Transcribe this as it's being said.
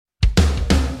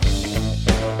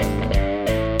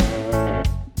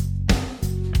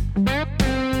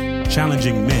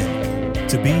challenging men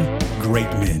to be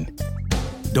great men.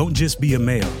 Don't just be a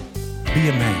male, be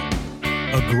a man,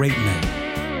 a great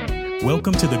man.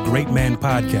 Welcome to the Great Man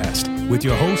Podcast with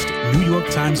your host, New York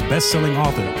Times bestselling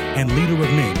author and leader of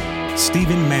men,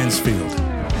 Stephen Mansfield.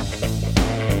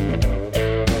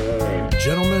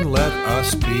 Gentlemen, let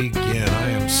us begin. I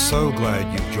am so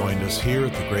glad you've joined us here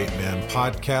at the Great Man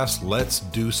Podcast. Let's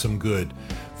do some good.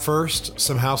 First,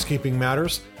 some housekeeping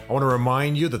matters. I want to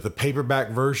remind you that the paperback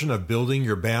version of Building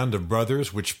Your Band of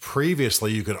Brothers, which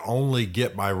previously you could only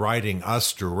get by writing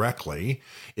us directly,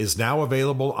 is now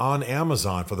available on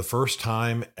Amazon for the first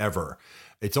time ever.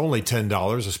 It's only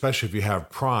 $10, especially if you have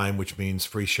Prime, which means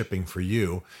free shipping for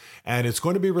you. And it's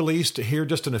going to be released here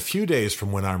just in a few days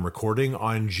from when I'm recording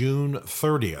on June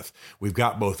 30th. We've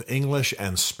got both English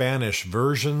and Spanish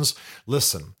versions.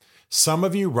 Listen, some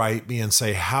of you write me and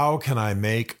say, how can I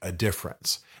make a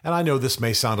difference? And I know this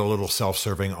may sound a little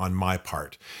self-serving on my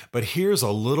part, but here's a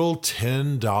little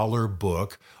 $10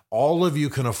 book. All of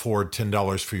you can afford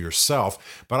 $10 for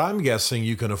yourself, but I'm guessing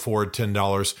you can afford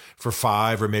 $10 for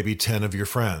 5 or maybe 10 of your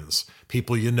friends,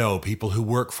 people you know, people who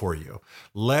work for you.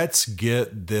 Let's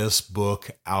get this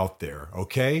book out there,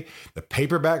 okay? The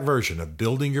paperback version of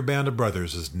Building Your Band of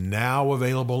Brothers is now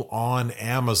available on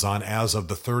Amazon as of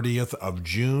the 30th of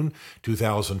June,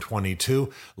 2022.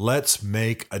 Let's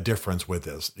make a difference with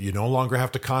this. You no longer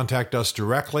have to contact us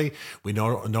directly. We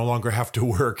no longer have to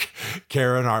work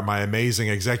Karen, my amazing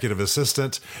executive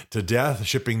assistant, to death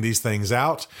shipping these things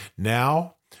out.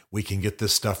 Now we can get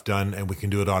this stuff done and we can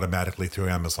do it automatically through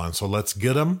Amazon. So let's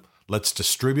get them. Let's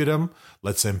distribute them.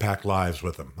 Let's impact lives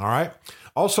with them. All right.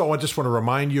 Also, I just want to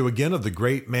remind you again of the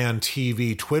Great Man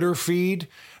TV Twitter feed.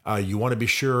 You want to be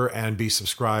sure and be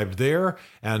subscribed there.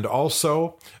 And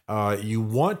also, you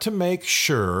want to make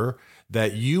sure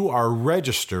that you are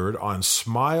registered on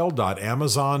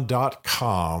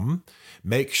smile.amazon.com.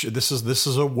 Make sure this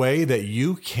is a way that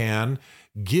you can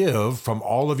give from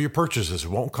all of your purchases.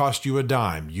 It won't cost you a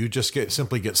dime. You just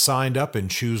simply get signed up and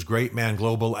choose Great Man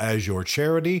Global as your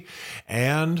charity,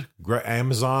 and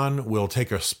Amazon will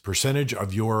take a percentage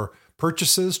of your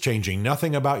purchases, changing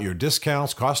nothing about your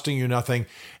discounts, costing you nothing,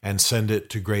 and send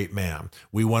it to Great Man.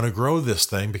 We want to grow this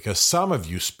thing because some of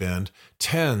you spend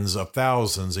tens of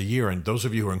thousands a year, and those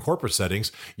of you who are in corporate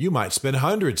settings, you might spend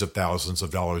hundreds of thousands of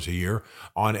dollars a year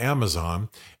on Amazon.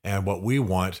 And what we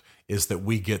want is that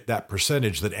we get that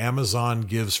percentage that Amazon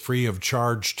gives free of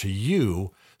charge to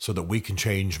you so that we can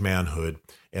change manhood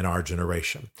in our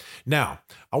generation. Now,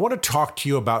 I want to talk to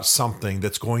you about something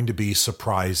that's going to be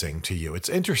surprising to you. It's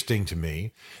interesting to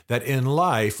me that in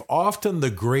life, often the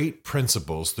great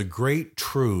principles, the great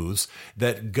truths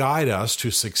that guide us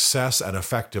to success and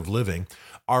effective living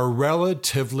are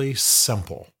relatively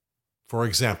simple. For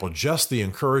example, just the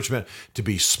encouragement to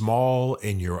be small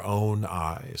in your own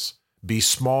eyes. Be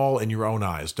small in your own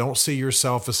eyes. Don't see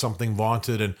yourself as something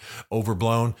vaunted and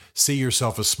overblown. See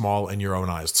yourself as small in your own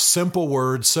eyes. Simple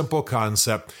words, simple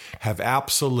concept have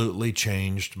absolutely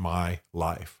changed my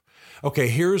life. Okay,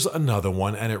 here's another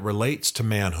one, and it relates to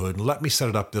manhood. And let me set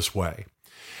it up this way.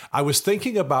 I was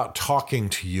thinking about talking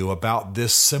to you about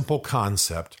this simple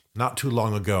concept not too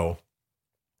long ago.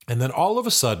 And then all of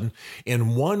a sudden,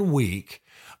 in 1 week,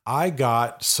 I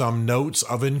got some notes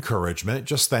of encouragement,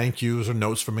 just thank yous or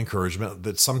notes from encouragement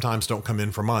that sometimes don't come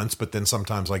in for months, but then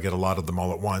sometimes I get a lot of them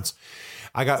all at once.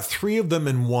 I got 3 of them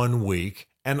in 1 week,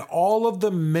 and all of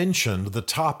them mentioned the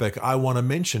topic I want to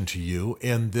mention to you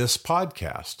in this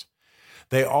podcast.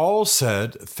 They all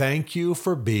said, thank you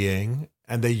for being,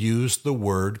 and they used the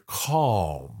word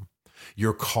calm.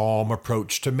 Your calm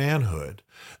approach to manhood,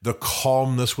 the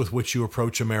calmness with which you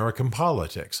approach American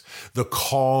politics, the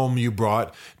calm you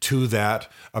brought to that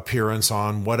appearance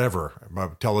on whatever,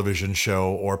 a television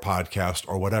show or podcast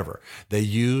or whatever. They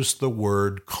used the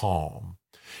word calm.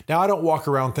 Now, I don't walk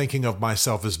around thinking of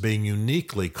myself as being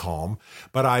uniquely calm,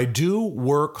 but I do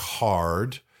work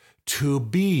hard to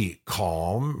be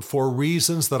calm for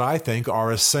reasons that I think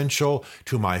are essential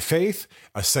to my faith,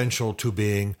 essential to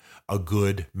being a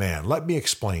good man. Let me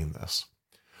explain this.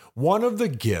 One of the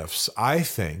gifts I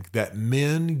think that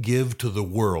men give to the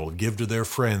world, give to their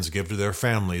friends, give to their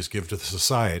families, give to the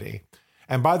society,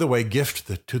 and by the way,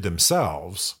 gift to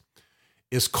themselves,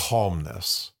 is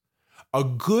calmness. A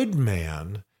good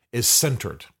man is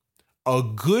centered. A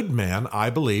good man, I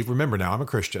believe, remember now I'm a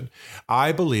Christian,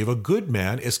 I believe a good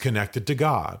man is connected to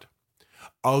God.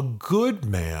 A good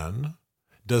man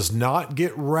does not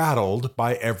get rattled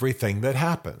by everything that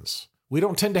happens. We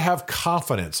don't tend to have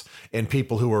confidence in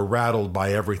people who are rattled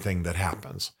by everything that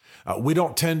happens. We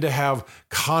don't tend to have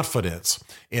confidence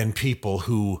in people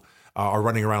who are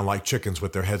running around like chickens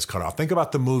with their heads cut off. Think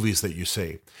about the movies that you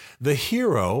see. The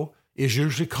hero is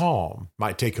usually calm.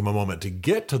 Might take him a moment to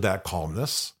get to that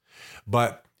calmness,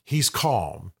 but he's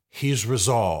calm. He's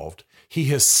resolved. He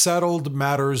has settled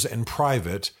matters in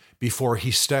private before he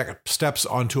steps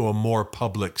onto a more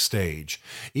public stage.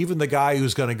 Even the guy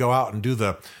who's going to go out and do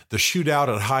the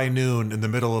shootout at high noon in the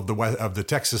middle of the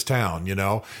Texas town,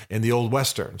 in the old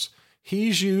Westerns,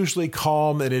 he's usually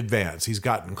calm in advance. He's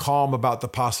gotten calm about the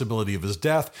possibility of his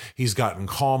death. He's gotten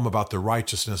calm about the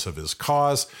righteousness of his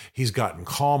cause. He's gotten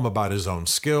calm about his own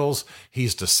skills.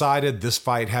 He's decided this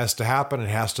fight has to happen. It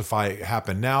has to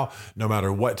happen now, no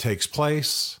matter what takes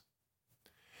place.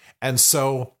 And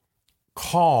so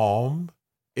calm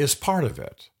is part of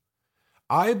it.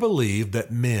 I believe that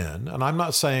men, and I'm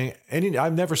never saying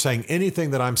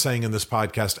anything that I'm saying in this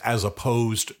podcast as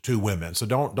opposed to women. So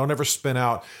don't ever spin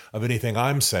out of anything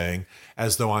I'm saying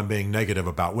as though I'm being negative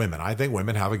about women. I think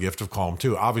women have a gift of calm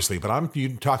too, obviously, but I'm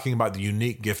talking about the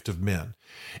unique gift of men.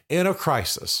 In a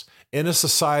crisis, in a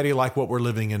society like what we're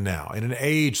living in now, in an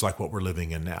age like what we're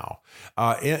living in now,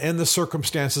 in the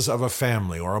circumstances of a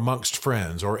family or amongst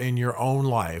friends or in your own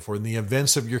life or in the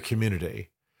events of your community,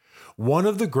 one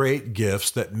of the great gifts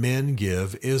that men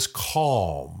give is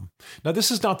calm. Now,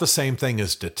 this is not the same thing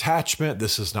as detachment.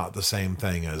 This is not the same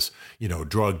thing as,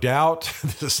 drugged out.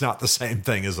 This is not the same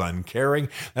thing as uncaring.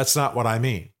 That's not what I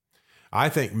mean. I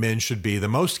think men should be the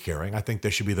most caring. I think they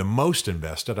should be the most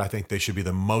invested. I think they should be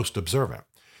the most observant.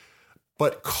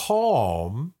 But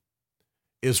calm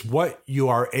is what you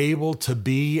are able to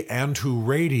be and to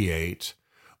radiate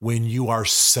when you are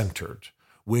centered,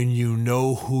 when you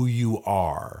know who you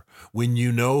are, when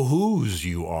you know whose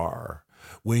you are,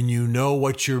 when you know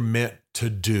what you're meant to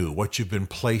do, what you've been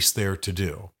placed there to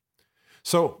do.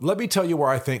 So let me tell you where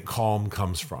I think calm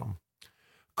comes from.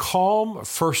 Calm,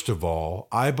 first of all,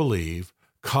 I believe,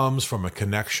 comes from a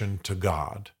connection to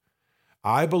God.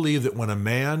 I believe that when a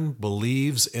man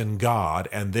believes in God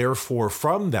and therefore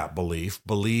from that belief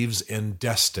believes in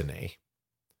destiny,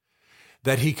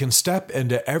 that he can step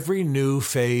into every new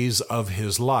phase of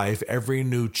his life, every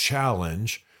new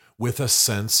challenge with a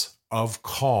sense of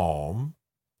calm,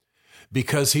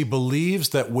 because he believes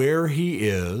that where he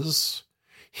is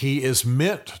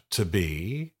meant to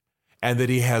be, and that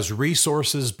he has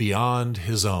resources beyond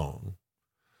his own.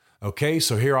 Okay,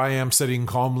 so here I am sitting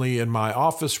calmly in my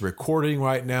office recording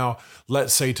right now.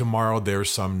 Let's say tomorrow there's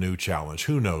some new challenge.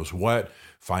 Who knows what?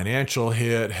 Financial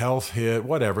hit, health hit,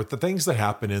 whatever, the things that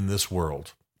happen in this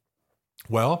world.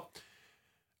 Well,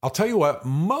 I'll tell you what,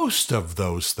 most of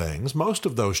those things, most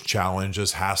of those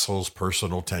challenges, hassles,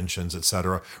 personal tensions,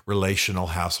 etc., relational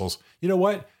hassles, you know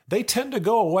what? They tend to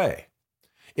go away.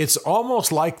 It's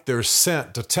almost like they're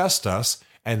sent to test us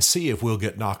and see if we'll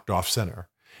get knocked off center.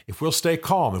 If we'll stay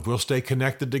calm, if we'll stay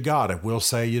connected to God, if we'll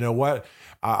say, you know what,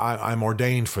 I'm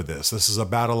ordained for this. This is a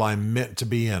battle I'm meant to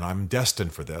be in. I'm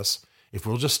destined for this. If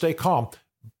we'll just stay calm,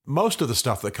 most of the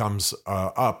stuff that comes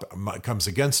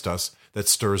against us, that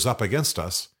stirs up against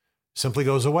us, simply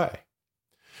goes away.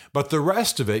 But the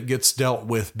rest of it gets dealt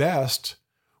with best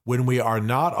when we are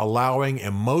not allowing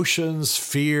emotions,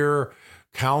 fear,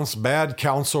 bad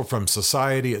counsel from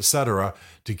society, etc.,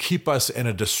 to keep us in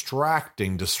a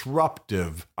distracting,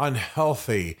 disruptive,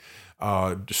 unhealthy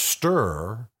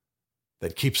stir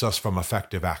that keeps us from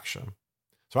effective action.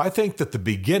 So I think that the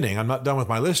beginning, I'm not done with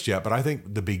my list yet, but I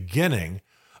think the beginning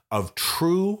of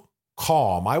true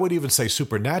calm, I would even say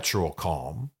supernatural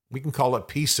calm, we can call it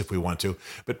peace if we want to,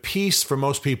 but peace for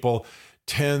most people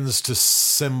tends to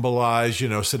symbolize,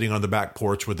 sitting on the back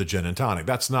porch with a gin and tonic.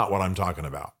 That's not what I'm talking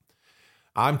about.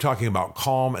 I'm talking about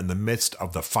calm in the midst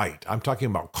of the fight. I'm talking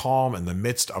about calm in the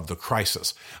midst of the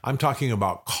crisis. I'm talking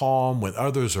about calm when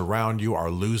others around you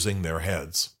are losing their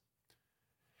heads.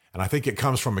 And I think it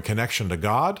comes from a connection to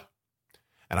God.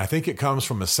 And I think it comes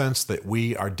from a sense that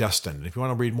we are destined. If you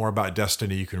want to read more about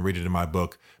destiny, you can read it in my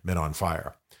book, Men on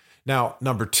Fire. Now,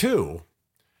 number two,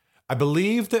 I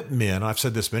believe that men, I've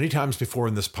said this many times before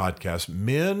in this podcast,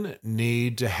 men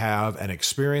need to have an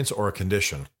experience or a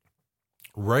condition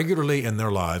regularly in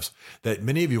their lives that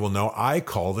many of you will know I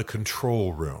call the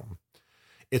control room.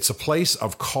 It's a place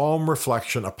of calm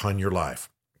reflection upon your life.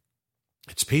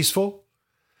 It's peaceful.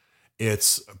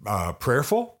 It's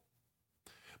prayerful.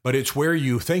 But it's where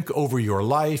you think over your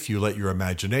life, you let your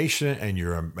imagination and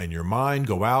your mind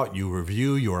go out, you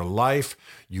review your life,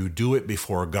 you do it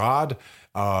before God,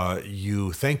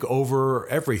 you think over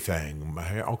everything.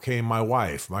 Okay, my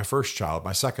wife, my first child,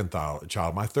 my second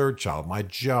child, my third child, my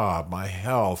job, my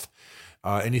health,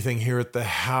 anything here at the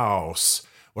house.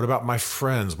 What about my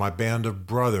friends, my band of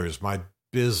brothers, my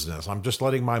business? I'm just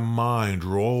letting my mind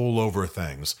roll over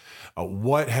things.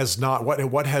 What has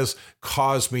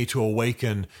caused me to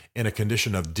awaken in a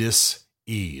condition of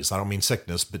dis-ease? I don't mean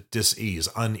sickness, but dis-ease,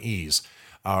 unease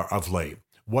of late.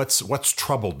 What's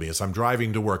troubled me as I'm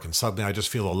driving to work and suddenly I just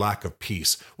feel a lack of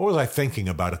peace? What was I thinking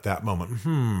about at that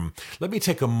moment? Let me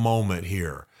take a moment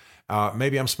here.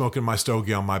 Maybe I'm smoking my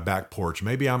stogie on my back porch.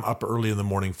 Maybe I'm up early in the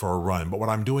morning for a run. But what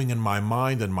I'm doing in my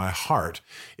mind and my heart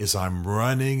is I'm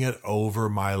running it over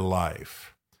my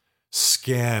life,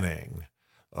 scanning,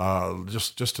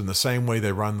 just in the same way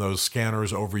they run those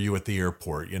scanners over you at the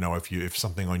airport. You know, if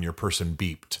something on your person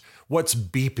beeped, what's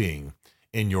beeping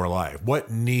in your life?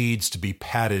 What needs to be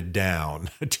patted down,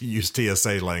 to use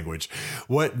TSA language?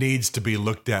 What needs to be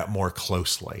looked at more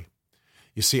closely?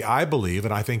 You see, I believe,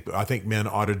 and I think men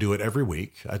ought to do it every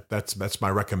week. That's my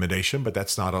recommendation, but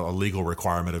that's not a legal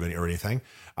requirement of anything.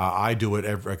 I do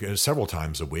it several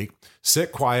times a week.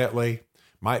 Sit quietly.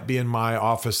 Might be in my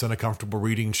office in a comfortable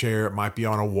reading chair. It might be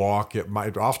on a walk. It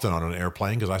might often on an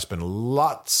airplane, because I spend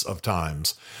lots of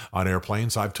times on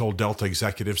airplanes. I've told Delta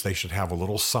executives they should have a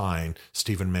little sign,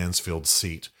 Stephen Mansfield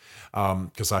seat,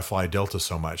 because I fly Delta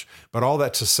so much. But all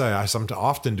that to say, I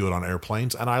often do it on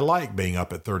airplanes, and I like being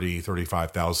up at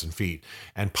 35,000 feet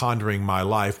and pondering my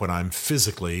life when I'm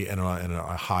physically in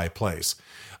a high place.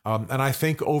 And I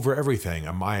think over everything,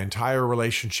 my entire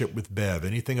relationship with Bev,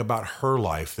 anything about her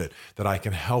life that I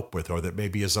can help with or that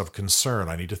maybe is of concern,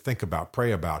 I need to think about,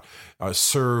 pray about,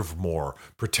 serve more,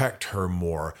 protect her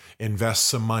more, invest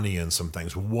some money in some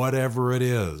things, whatever it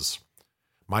is.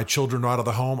 My children are out of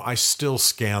the home, I still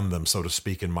scan them, so to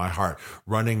speak, in my heart,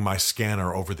 running my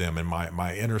scanner over them in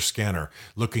my inner scanner,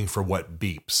 looking for what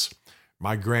beeps.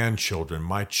 My grandchildren,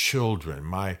 my children,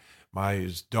 my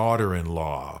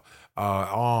daughter-in-law,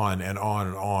 on and on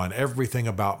and on. Everything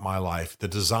about my life, the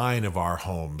design of our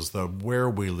homes, where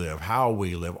we live, how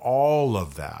we live, all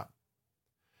of that.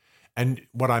 And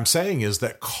what I'm saying is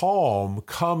that calm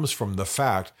comes from the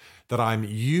fact that I'm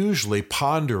usually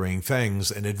pondering things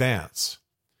in advance.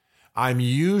 I'm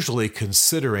usually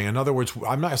considering, in other words,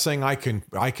 I'm not saying I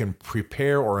can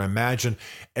prepare or imagine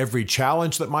every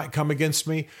challenge that might come against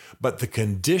me, but the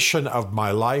condition of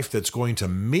my life that's going to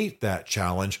meet that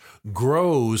challenge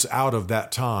grows out of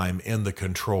that time in the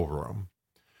control room.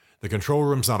 The control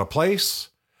room's not a place.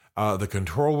 The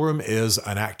control room is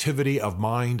an activity of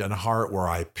mind and heart where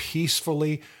I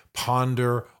peacefully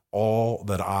ponder all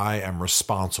that I am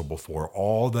responsible for,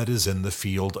 all that is in the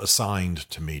field assigned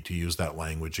to me, to use that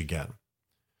language again.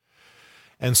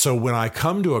 And so when I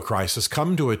come to a crisis,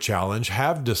 come to a challenge,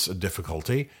 have this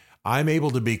difficulty, I'm able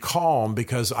to be calm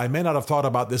because I may not have thought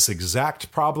about this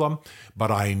exact problem, but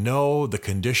I know the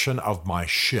condition of my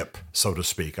ship, so to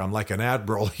speak. I'm like an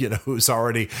admiral, who's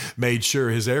already made sure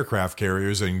his aircraft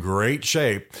carrier is in great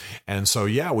shape. And so,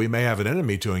 yeah, we may have an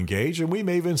enemy to engage, and we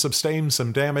may even sustain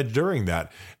some damage during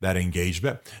that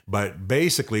engagement. But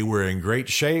basically, we're in great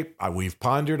shape. We've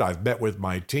pondered. I've met with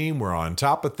my team. We're on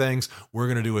top of things. We're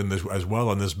going to do as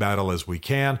well in this battle as we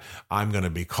can. I'm going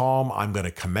to be calm. I'm going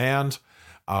to command.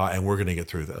 And we're going to get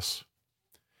through this.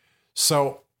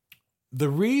 So the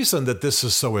reason that this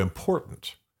is so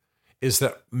important is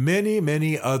that many,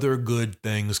 many other good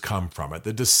things come from it.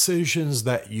 The decisions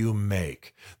that you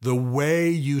make, the way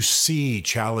you see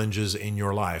challenges in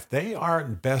your life, they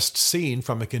aren't best seen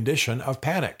from a condition of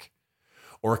panic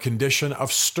or a condition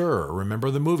of stir.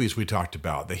 Remember the movies we talked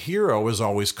about. The hero is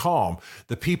always calm.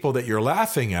 The people that you're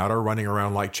laughing at are running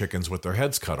around like chickens with their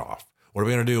heads cut off. What are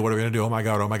we going to do? What are we going to do? Oh my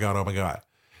God, oh my God, oh my God.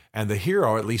 And the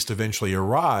hero at least eventually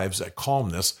arrives at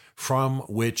calmness from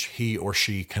which he or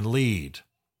she can lead.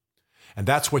 And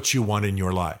that's what you want in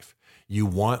your life. You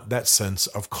want that sense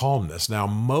of calmness. Now,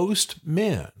 most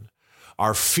men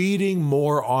are feeding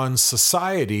more on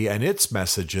society and its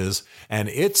messages and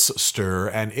its stir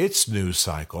and its news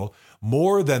cycle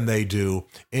more than they do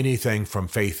anything from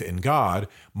faith in God,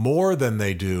 more than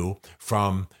they do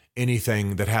from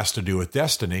anything that has to do with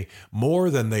destiny, more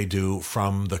than they do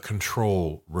from the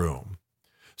control room.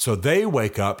 So they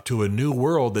wake up to a new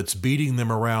world that's beating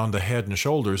them around the head and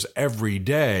shoulders every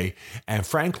day, and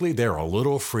frankly, they're a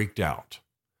little freaked out.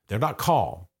 They're not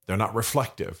calm. They're not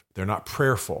reflective. They're not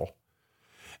prayerful.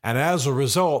 And as a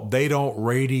result, they don't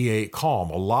radiate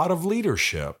calm. A lot of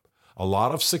leadership, a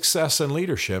lot of success in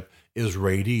leadership is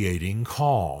radiating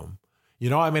calm.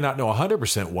 I may not know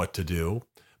 100% what to do,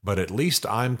 but at least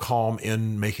I'm calm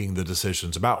in making the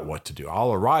decisions about what to do.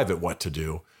 I'll arrive at what to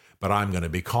do, but I'm going to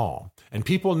be calm. And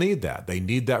people need that. They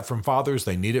need that from fathers.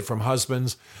 They need it from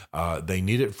husbands. They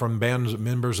need it from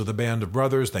members of the band of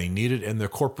brothers. They need it in their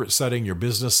corporate setting, your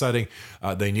business setting.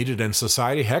 They need it in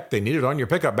society. Heck, they need it on your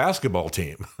pickup basketball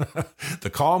team. The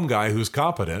calm guy who's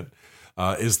competent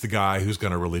is the guy who's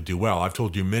going to really do well. I've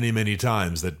told you many, many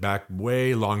times that back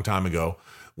way long time ago,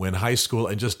 when high school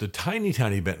and just a tiny,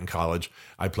 tiny bit in college,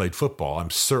 I played football. I'm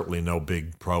certainly no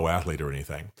big pro athlete or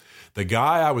anything. The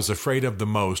guy I was afraid of the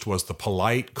most was the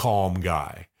polite, calm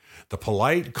guy. The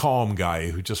polite, calm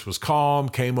guy who just was calm,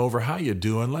 came over, how you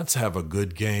doing? Let's have a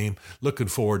good game. Looking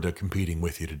forward to competing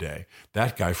with you today.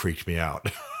 That guy freaked me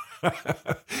out.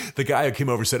 The guy who came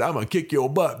over and said, I'm going to kick your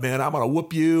butt, man. I'm going to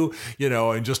whoop you,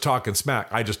 and just talking smack.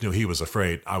 I just knew he was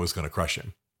afraid I was going to crush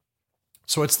him.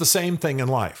 So it's the same thing in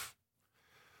life.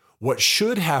 What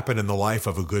should happen in the life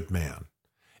of a good man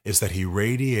is that he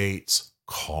radiates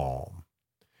calm.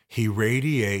 He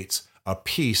radiates a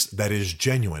peace that is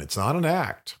genuine. It's not an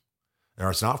act.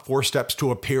 It's not 4 steps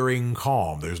to appearing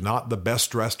calm. There's not the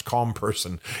best dressed calm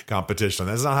person competition.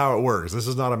 That's not how it works. This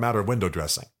is not a matter of window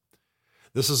dressing.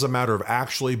 This is a matter of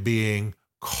actually being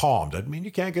calm. Doesn't mean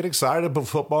you can't get excited about a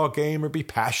football game or be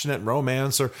passionate in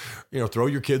romance or, throw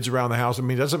your kids around the house.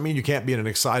 It doesn't mean you can't be an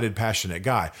excited, passionate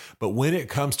guy. But when it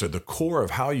comes to the core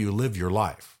of how you live your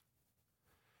life,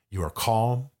 you are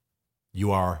calm.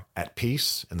 You are at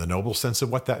peace in the noble sense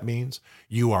of what that means.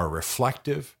 You are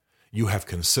reflective. You have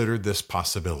considered this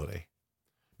possibility.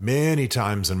 Many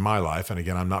times in my life, and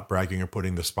again, I'm not bragging or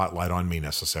putting the spotlight on me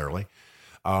necessarily,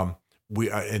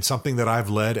 in something that I've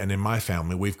led and in my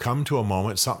family, we've come to a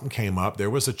moment, something came up, there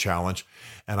was a challenge,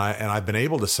 and I've been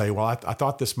able to say, well, I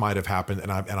thought this might have happened,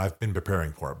 and I've been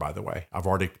preparing for it, by the way. I've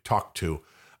already talked to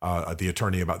the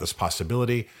attorney about this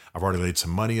possibility. I've already laid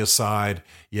some money aside.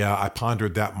 Yeah, I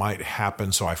pondered that might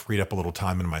happen, so I freed up a little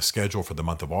time in my schedule for the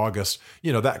month of August,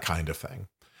 that kind of thing.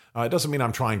 It doesn't mean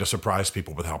I'm trying to surprise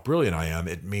people with how brilliant I am.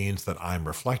 It means that I'm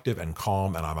reflective and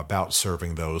calm, and I'm about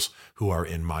serving those who are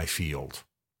in my field.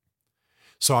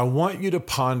 So I want you to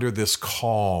ponder this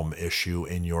calm issue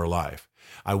in your life.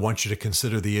 I want you to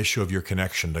consider the issue of your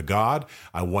connection to God.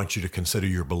 I want you to consider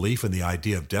your belief in the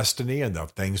idea of destiny and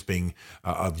of things being,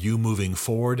 of you moving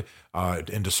forward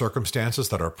into circumstances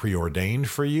that are preordained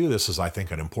for you. This is, I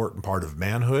think, an important part of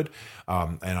manhood.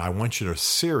 And I want you to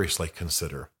seriously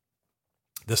consider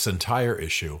this entire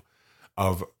issue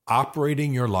of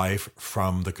operating your life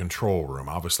from the control room.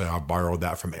 Obviously, I've borrowed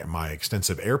that from my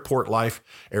extensive airport life,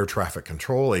 air traffic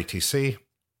control, ATC.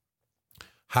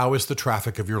 How is the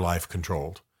traffic of your life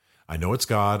controlled? I know it's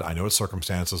God, I know it's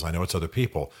circumstances, I know it's other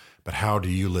people, but how do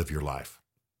you live your life?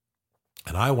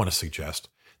 And I want to suggest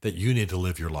that you need to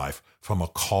live your life from a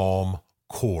calm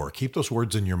core. Keep those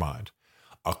words in your mind.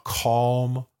 A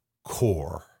calm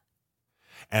core.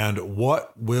 And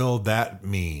what will that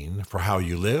mean for how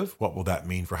you live? What will that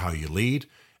mean for how you lead?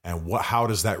 And how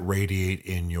does that radiate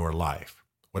in your life?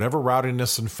 Whatever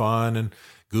rowdiness and fun and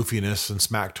goofiness and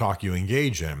smack talk you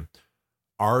engage in,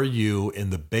 are you in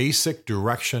the basic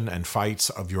direction and fights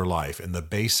of your life, in the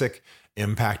basic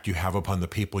impact you have upon the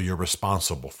people you're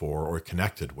responsible for or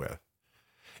connected with?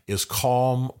 Is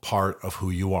calm part of who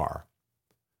you are?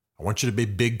 I want you to be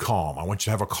big calm. I want you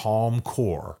to have a calm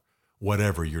core,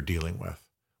 whatever you're dealing with.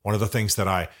 One of the things that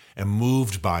I am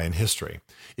moved by in history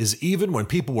is even when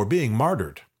people were being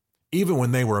martyred, even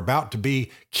when they were about to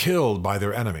be killed by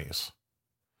their enemies,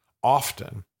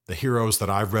 often the heroes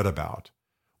that I've read about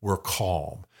were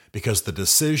calm because the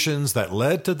decisions that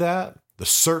led to that, the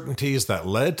certainties that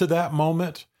led to that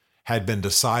moment had been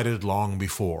decided long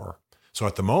before. So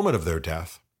at the moment of their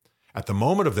death, at the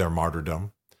moment of their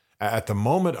martyrdom, at the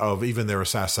moment of even their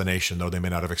assassination, though they may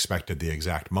not have expected the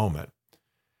exact moment,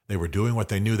 they were doing what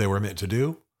they knew they were meant to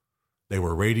do. They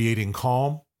were radiating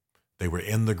calm. They were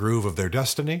in the groove of their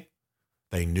destiny.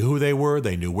 They knew who they were.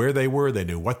 They knew where they were. They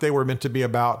knew what they were meant to be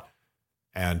about.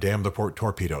 And damn the port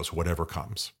torpedoes, whatever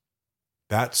comes.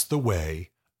 That's the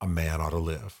way a man ought to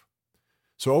live.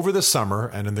 So over the summer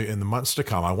and in the months to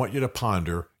come, I want you to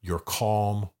ponder your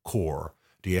calm core.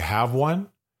 Do you have one?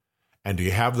 And do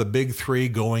you have the big three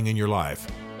going in your life?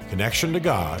 Connection to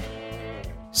God,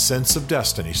 sense of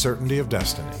destiny, certainty of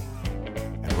destiny,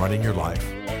 and running your life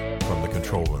from the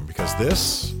control room. Because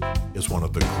this is one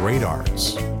of the great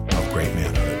arts of great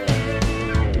manhood.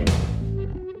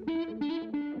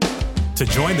 To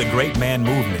join the Great Man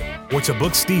Movement or to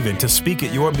book Stephen to speak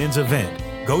at your men's event,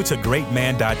 go to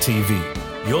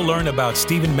greatman.tv. You'll learn about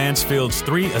Stephen Mansfield's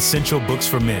 3 essential books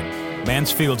for men,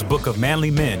 Mansfield's Book of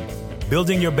Manly Men,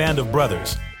 Building Your Band of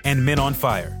Brothers, and Men on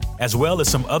Fire, as well as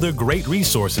some other great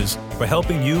resources for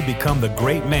helping you become the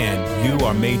great man you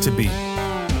are made to be.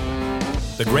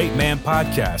 The Great Man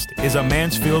Podcast is a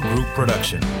Mansfield Group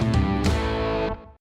production.